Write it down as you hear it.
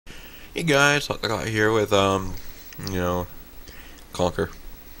Hey guys, I got here with Conker.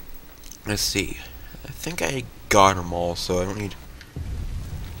 Let's see. I think I got them all, so I don't need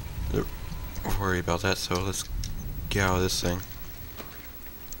to worry about that. So let's get out of this thing.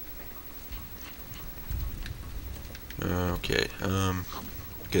 Okay.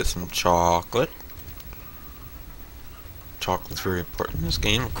 Get some chocolate. Chocolate's very important in this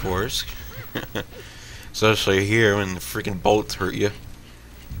game, of course. Especially here when the freaking bolts hurt you.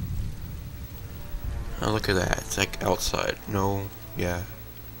 Oh, look at that. It's like outside. No. Yeah.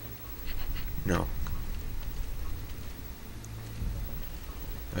 No.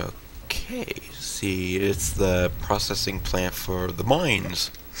 Okay. See, it's the processing plant for the mines.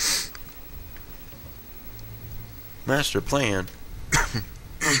 Master plan.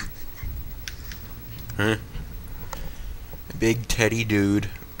 Huh? A big teddy dude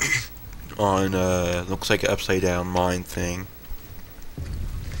on looks like an upside down mine thing.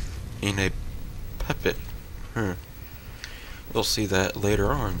 In a puppet. Huh. We'll see that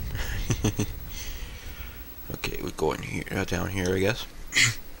later on. Okay, we go in here, down here, I guess.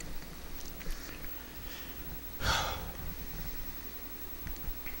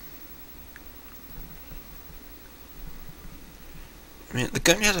 Man, the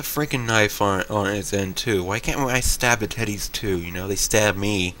gun has a freaking knife on its end too. Why can't I stab the teddies too? You know, they stab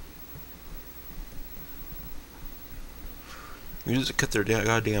me. We just cut their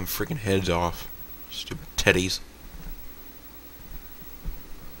goddamn freaking heads off. Stupid teddies.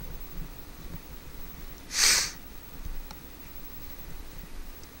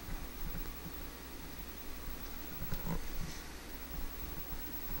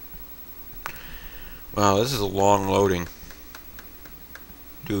 Wow, this is a long loading.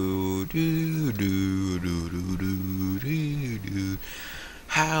 Do do do do do do do do.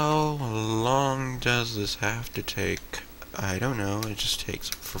 How long does this have to take? I don't know. It just takes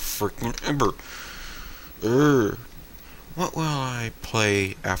for freaking ever. What will I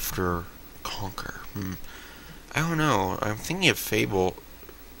play after Conker? I don't know. I'm thinking of Fable.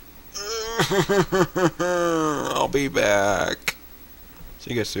 I'll be back.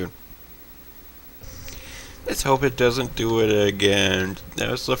 See you guys soon. Let's hope it doesn't do it again. That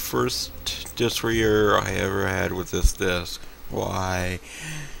was the first disc error I ever had with this disc. Why?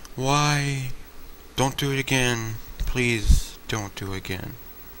 Why? Don't do it again. Please don't do it again.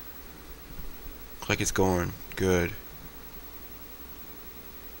 Looks like it's going good.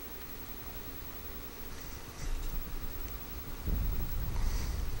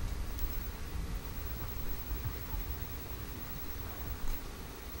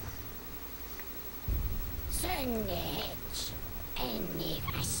 Sandwich, I need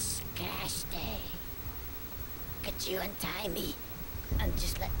a scratch day. Could you untie me and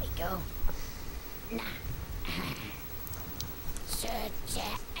just let me go? Nah. Surge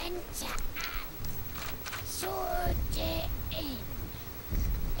enter and surge in.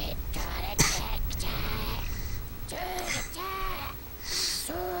 It got a tactile. Surge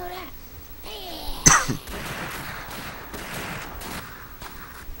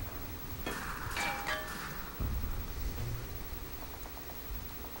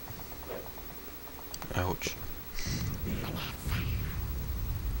Ouch.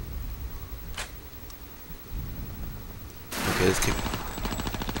 Okay, let's keep.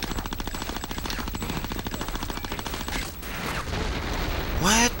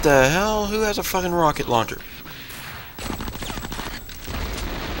 What the hell? Who has a fucking rocket launcher?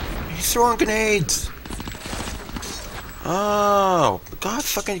 He's throwing grenades! Oh, god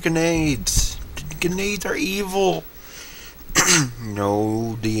fucking grenades! Grenades are evil!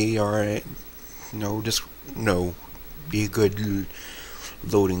 No, they are. No, just. No. Be a good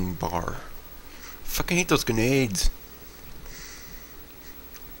loading bar. Fucking hate those grenades.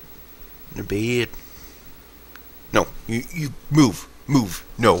 They're bad. No, you move. Move.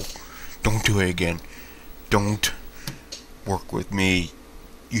 No. Don't do it again. Don't work with me.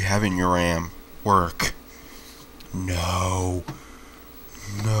 You have in your RAM. Work. No.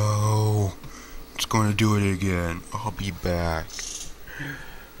 No. It's going to do it again. I'll be back.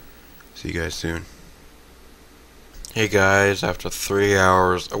 See you guys soon. Hey guys, after 3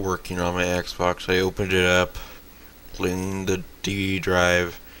 hours of working on my Xbox, I opened it up, cleaned the DVD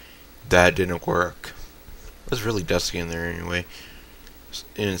drive. That didn't work. It was really dusty in there anyway.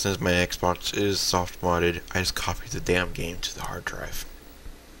 And since my Xbox is soft modded, I just copied the damn game to the hard drive.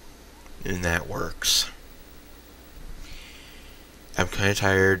 And that works. I'm kinda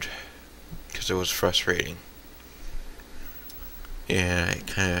tired because it was frustrating. Yeah, I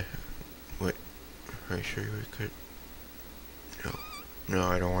kinda. What? Are you sure you would quit? No. No,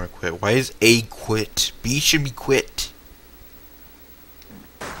 I don't want to quit. Why is A quit? B should be quit.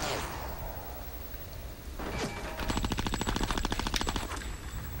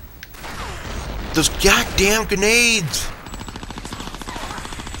 Those goddamn grenades!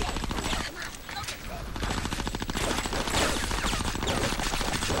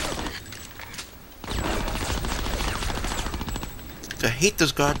 I hate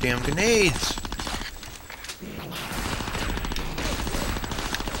those goddamn grenades!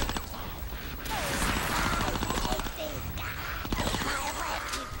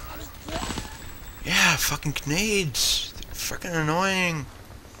 Yeah, fucking grenades! They're fucking annoying!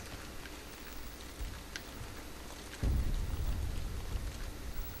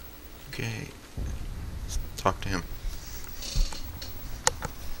 Okay, let's talk to him.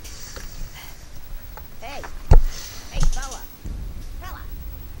 Hey! Hey, fella! Fella!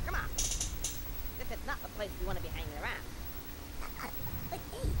 Come on! This is not the place we want to be hanging around. But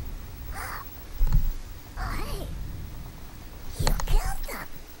hey! Oh, hey! You killed them!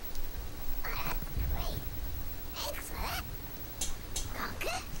 Oh, that's great. Thanks for that.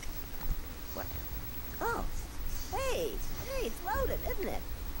 Conker? What? Oh! Hey! Hey, it's loaded, isn't it?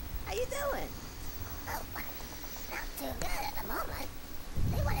 How you doing? Oh, not too good at the moment.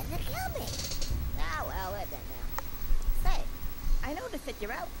 They wanted to kill me. Ah, well, wait a minute now. Say, I noticed that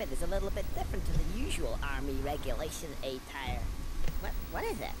your outfit is a little bit different to the usual Army Regulation attire. What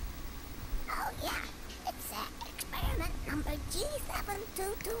is it? Oh, yeah. It's experiment number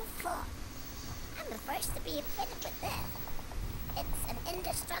G7224. I'm the first to be fitted with this. It's an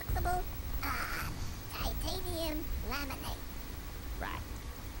indestructible, titanium laminate. Right.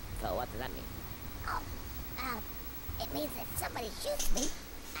 So what does that mean? Oh, it means if somebody shoots me,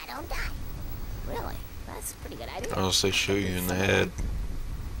 I don't die. Really? That's a pretty good idea. I'll say shoot you in the head.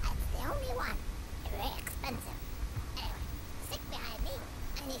 That's the only one. It's very expensive. Anyway, stick behind me,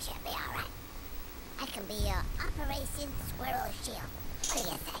 and you should be alright. I can be your Operation Squirrel Shield. What do you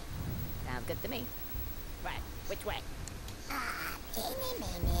say? Sounds good to me. Right, which way? Eeny,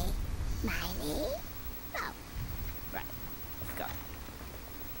 meeny, miny, mo. Right, let's go.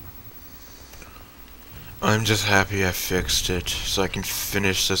 I'm just happy I fixed it, so I can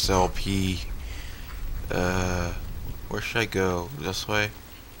finish this LP. Where should I go? This way?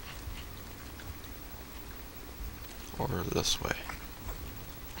 Or this way?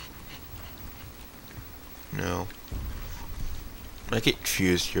 No. I get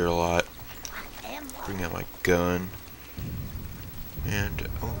confused here a lot. Bring out my gun. And,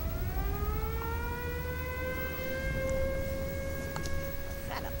 oh.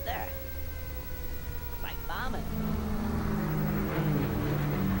 Right up there. Like bombing.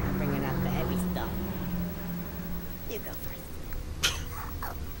 Bringing out the heavy stuff. You go first.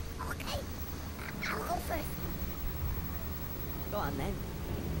 Oh, okay. I'll go first. Go on then.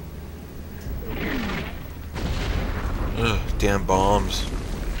 Ugh, damn bombs.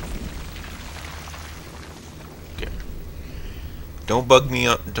 Okay. Don't bug me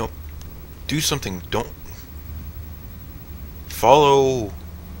up. Don't do something. Don't follow.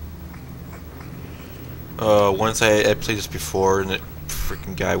 Once I played this before, and that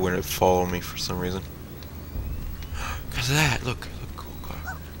freaking guy wouldn't follow me for some reason. Cause of that. Look, cool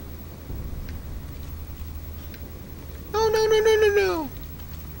car. Oh no.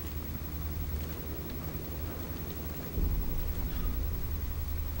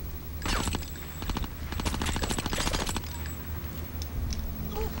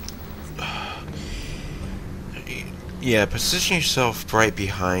 Yeah, position yourself right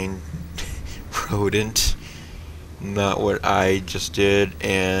behind Rodent. Not what I just did.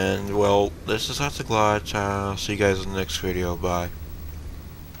 And, well, this is Glotch. I'll see you guys in the next video. Bye.